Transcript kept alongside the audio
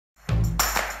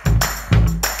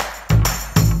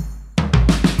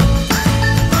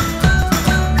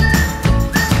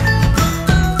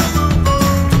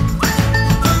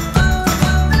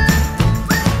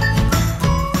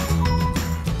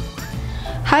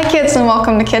Hi kids and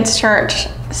welcome to Kids Church.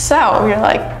 So you're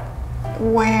like,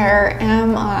 where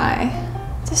am I?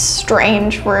 It's a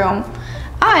strange room.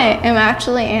 I am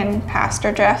actually in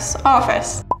Pastor Jeff's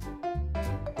office.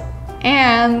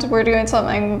 And we're doing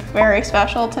something very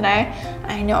special today.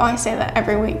 I know I say that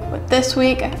every week, but this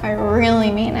week I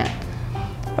really mean it.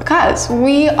 Because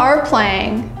we are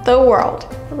playing the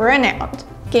world-renowned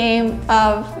game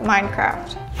of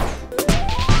Minecraft.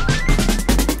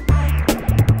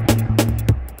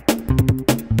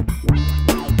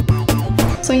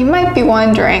 So you might be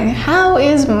wondering, how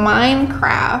is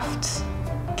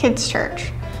Minecraft Kids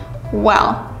Church?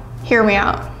 Well, hear me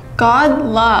out. God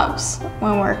loves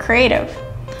when we're creative.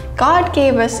 God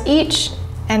gave us each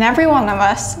and every one of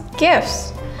us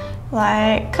gifts,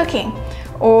 like cooking,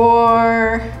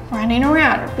 or running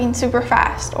around, or being super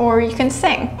fast, or you can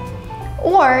sing,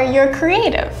 or you're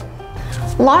creative.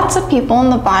 Lots of people in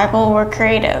the Bible were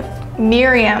creative.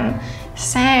 Miriam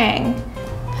sang.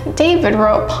 David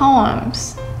wrote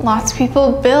poems. Lots of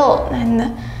people built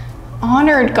and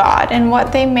honored God in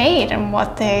what they made and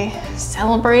what they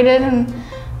celebrated and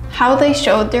how they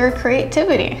showed their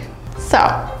creativity. So,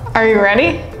 are you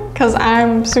ready? Because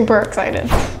I'm super excited.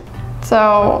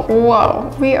 So,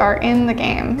 whoa, we are in the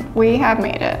game. We have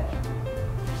made it.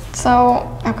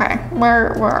 So, okay,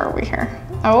 where are we here?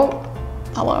 Oh,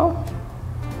 hello?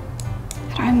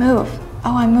 Did I move?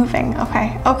 Oh, I'm moving.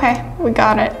 Okay, we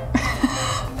got it.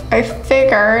 I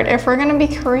figured if we're gonna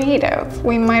be creative,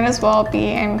 we might as well be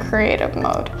in creative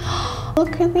mode.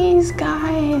 Look at these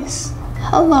guys.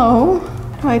 Hello.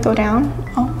 Do I go down?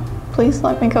 Oh, please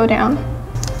let me go down.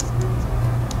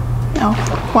 No.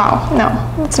 Wow,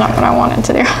 no, that's not what I wanted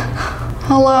to do.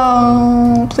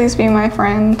 Hello, please be my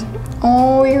friend.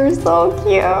 Oh, you're so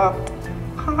cute.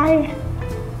 Hi.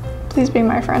 Please be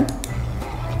my friend.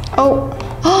 Oh.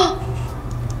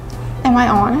 Am I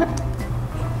on it?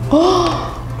 Oh.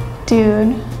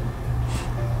 Dude,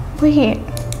 wait,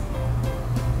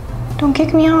 don't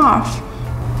kick me off.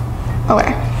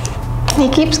 Okay, he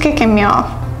keeps kicking me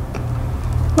off.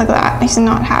 Look at that, he's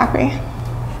not happy.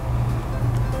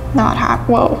 Not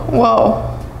happy,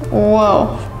 whoa.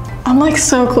 I'm like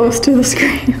so close to the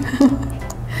screen.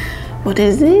 What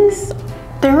is this?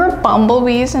 There are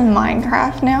bumblebees in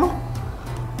Minecraft now?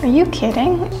 Are you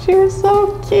kidding? You're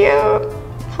so cute.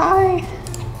 Hi.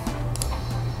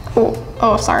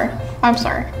 Oh, sorry. I'm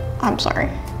sorry.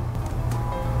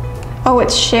 Oh,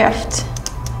 it's shift.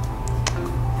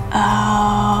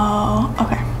 Oh,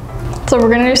 okay. So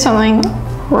we're gonna do something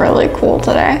really cool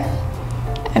today.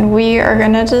 And we are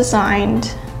gonna design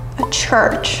a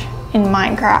church in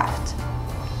Minecraft.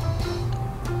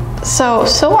 So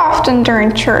often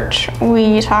during church,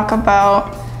 we talk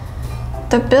about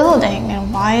the building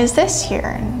and why is this here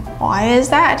and why is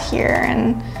that here,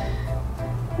 and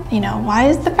you know, why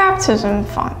is the baptism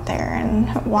font there? And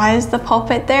why is the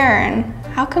pulpit there? And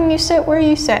how come you sit where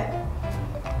you sit?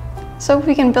 So if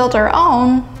we can build our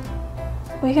own,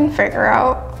 we can figure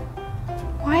out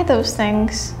why those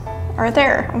things are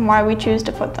there and why we choose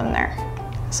to put them there.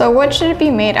 So what should it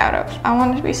be made out of? I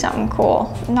want it to be something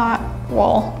cool, not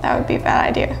wool. That would be a bad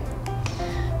idea.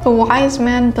 The wise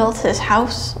man built his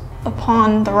house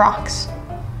upon the rocks,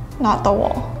 not the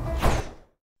wool.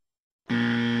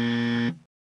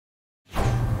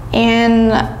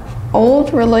 In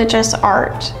old religious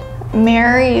art,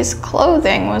 Mary's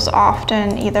clothing was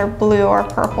often either blue or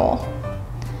purple.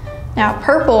 Now,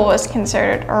 purple was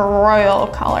considered a royal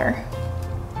color,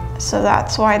 so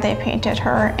that's why they painted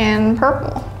her in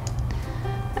purple.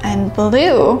 And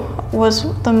blue was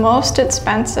the most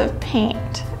expensive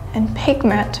paint, and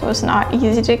pigment was not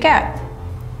easy to get.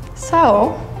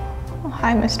 So,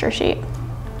 hi, Mr. Sheep.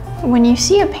 When you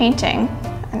see a painting,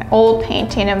 an old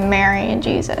painting of Mary and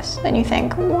Jesus, and you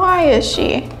think, why is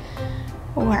she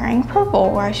wearing purple?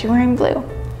 Why is she wearing blue?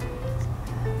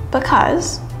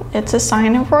 Because it's a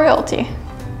sign of royalty.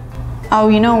 Oh,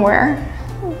 you know where?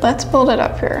 Let's build it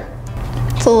up here.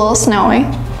 It's a little snowy,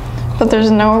 but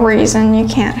there's no reason you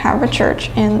can't have a church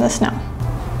in the snow.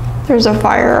 There's a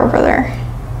fire over there.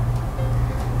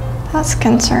 That's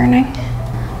concerning.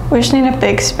 We just need a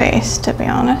big space, to be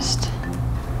honest.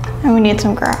 And we need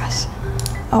some grass.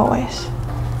 Always.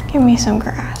 Give me some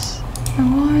grass. The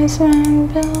wise man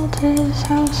built his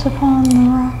house upon the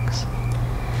rocks.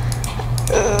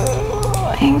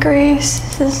 And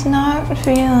Grace is not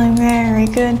feeling very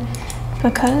good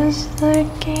because the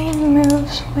game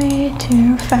moves way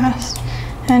too fast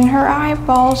and her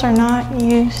eyeballs are not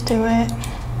used to it.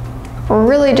 We're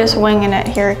really just winging it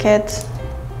here, kids.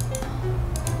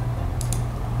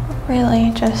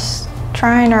 Really just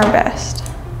trying our best.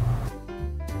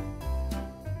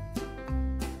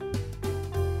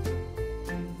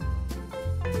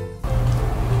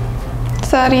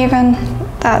 Is that even?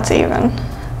 That's even.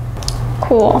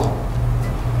 Cool.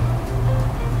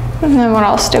 And then what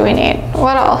else do we need?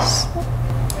 What else?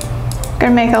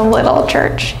 Gonna make a little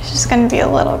church. He's just gonna be a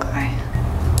little guy.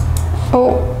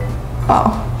 Oh,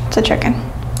 it's a chicken.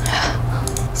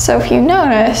 So if you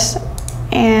notice,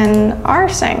 in our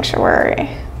sanctuary,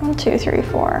 1, 2, 3,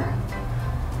 4,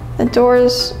 the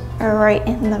doors are right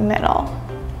in the middle.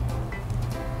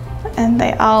 And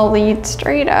they all lead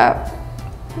straight up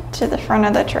to the front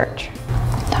of the church.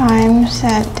 Time,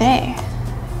 set, day.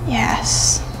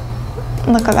 Yes.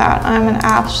 Look at that. I'm an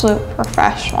absolute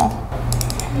professional.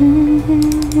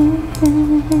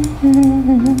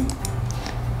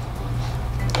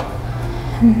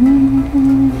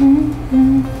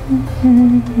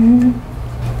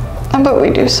 How about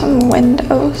we do some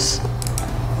windows?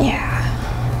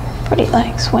 Yeah. Pretty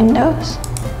likes windows.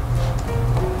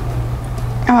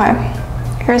 Okay.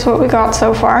 Here's what we got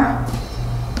so far.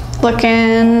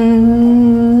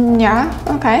 Looking, yeah,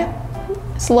 okay.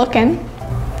 It's looking.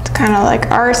 It's kind of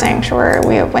like our sanctuary.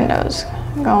 We have windows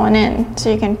going in so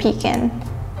you can peek in.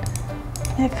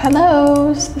 Like,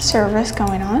 hello, is the service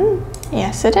going on?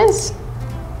 Yes, it is.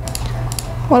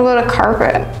 What about a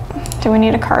carpet? Do we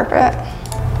need a carpet?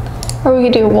 Or we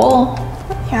could do wool.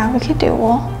 Yeah, we could do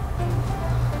wool.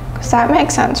 Because that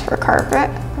makes sense for carpet,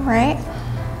 right?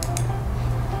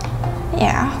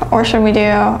 Yeah, or should we do,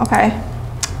 okay,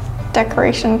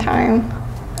 decoration time.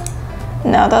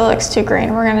 No, that looks too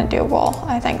green. We're gonna do wool.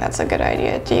 I think that's a good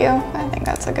idea. Do you? I think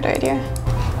that's a good idea.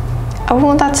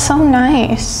 Oh, that's so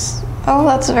nice. Oh,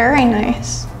 that's very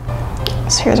nice.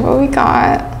 So here's what we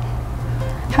got.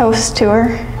 House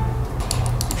tour.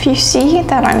 If you see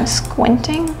that I'm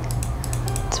squinting,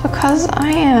 it's because I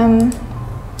am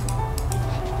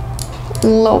a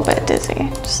little bit dizzy.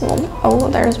 Just a little, oh,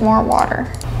 there's more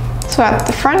water. So at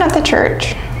the front of the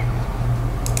church,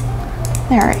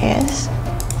 there is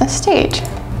a stage.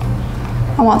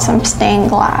 I want some stained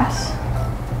glass.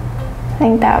 I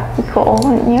think that would be cool,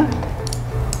 wouldn't you?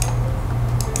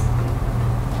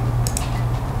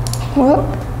 Whoop.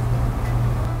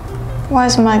 Why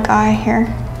is my guy here?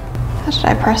 How did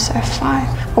I press F5?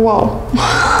 Whoa.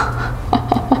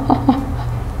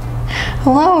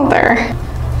 Hello there.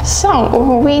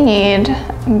 So we need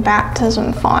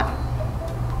baptism font.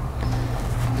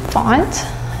 Font?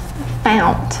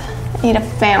 Fount. I need a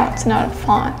fount, not a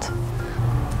font.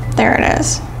 There it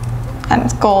is. And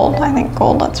it's gold. I think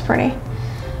gold looks pretty.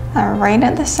 And right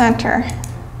at the center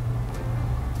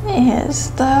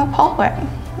is the pulpit.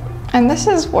 And this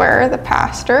is where the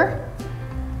pastor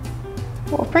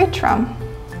will preach from.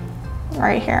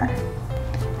 Right here.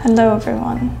 Hello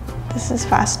everyone. This is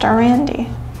Pastor Randy.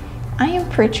 I am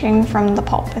preaching from the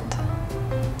pulpit.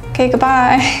 Okay,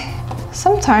 goodbye.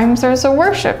 Sometimes there's a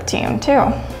worship team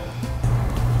too.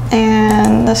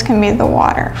 And this can be the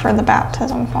water for the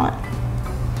baptism font.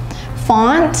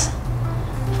 Font?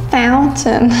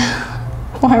 Fountain.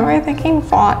 Why am I thinking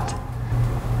font?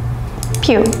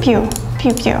 Pew, pew,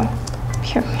 pew, pew,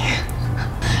 pew,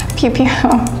 pew, pew,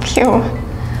 pew.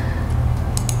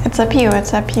 It's a pew,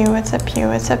 it's a pew, it's a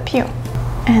pew, it's a pew.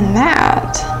 And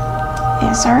that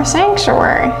is our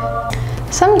sanctuary.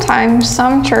 Sometimes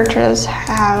some churches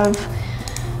have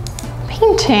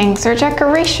paintings or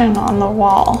decoration on the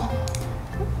wall.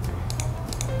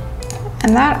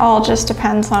 And that all just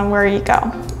depends on where you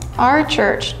go. Our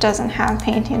church doesn't have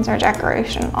paintings or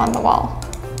decoration on the wall.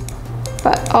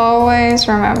 But always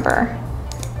remember,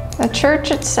 the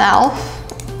church itself,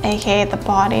 aka the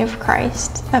body of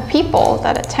Christ, the people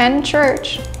that attend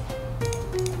church,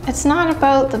 it's not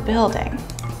about the building.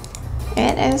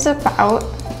 It is about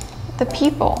the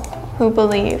people who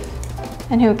believe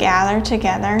and who gather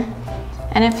together.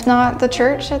 And if not the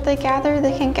church that they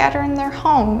can gather in their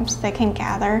homes. They can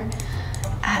gather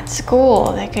at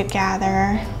school. They could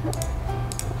gather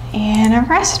in a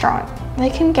restaurant. They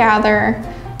can gather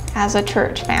as a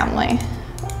church family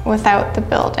without the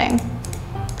building.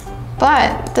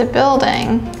 But the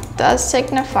building does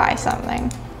signify something.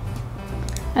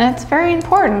 And it's very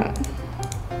important.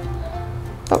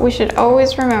 But we should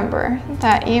always remember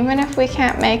that even if we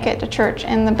can't make it to church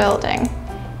in the building,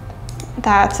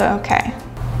 that's okay.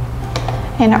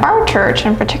 In our church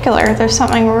in particular, there's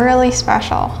something really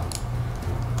special.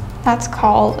 That's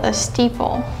called a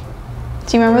steeple.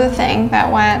 Do you remember the thing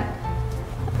that went,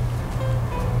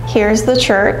 here's the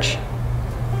church,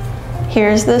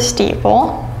 here's the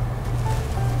steeple,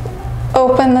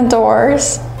 open the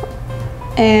doors,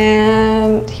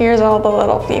 and here's all the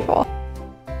little people.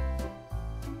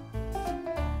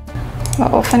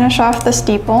 But we'll finish off the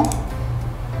steeple.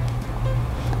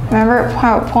 Remember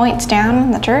how it points down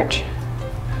in the church?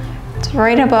 It's It's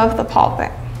right above the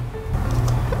pulpit.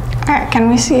 All right, can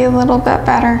we see a little bit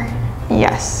better?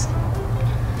 Yes.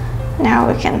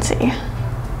 Now we can see.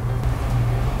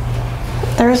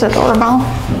 There's a doorbell.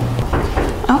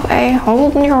 Okay,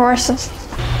 hold your horses.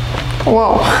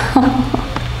 Whoa.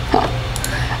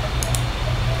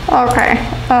 Okay,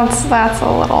 that's a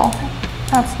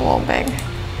little big.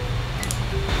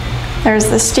 There's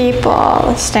the steeple,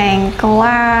 the stained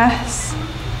glass,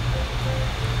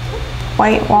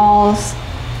 white walls.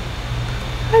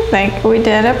 I think we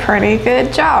did a pretty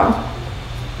good job.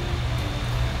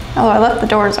 Although I left the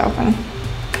doors open.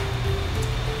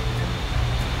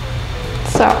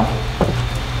 So,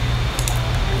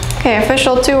 okay,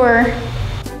 official tour.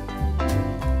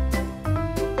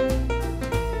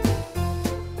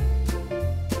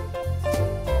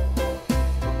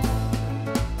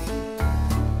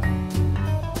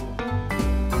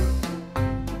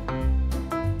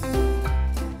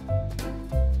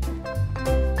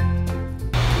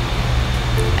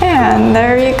 And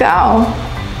there you go.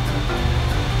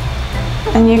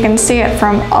 And you can see it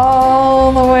from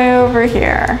all the way over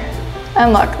here.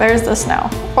 And look, there's the snow.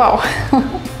 Whoa.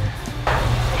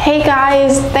 Hey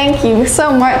guys, thank you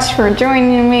so much for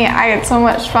joining me. I had so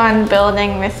much fun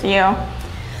building with you.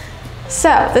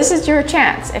 So this is your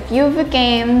chance. If you have a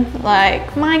game like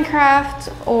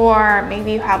Minecraft, or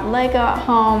maybe you have Lego at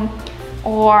home,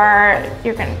 or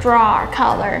you're gonna draw or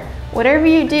color, whatever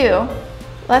you do,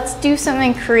 let's do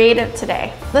something creative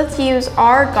today. Let's use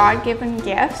our God-given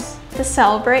gifts to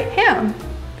celebrate Him.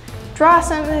 Draw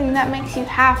something that makes you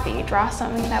happy. Draw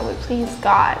something that would please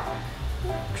God.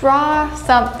 Draw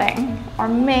something or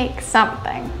make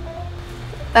something.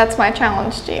 That's my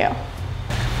challenge to you.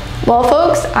 Well,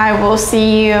 folks, I will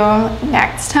see you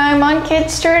next time on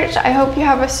Kids Church. I hope you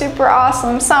have a super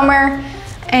awesome summer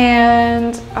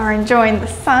and are enjoying the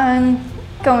sun,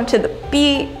 going to the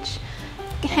beach,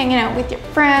 hanging out with your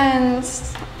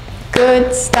friends.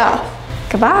 Good stuff.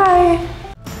 Goodbye.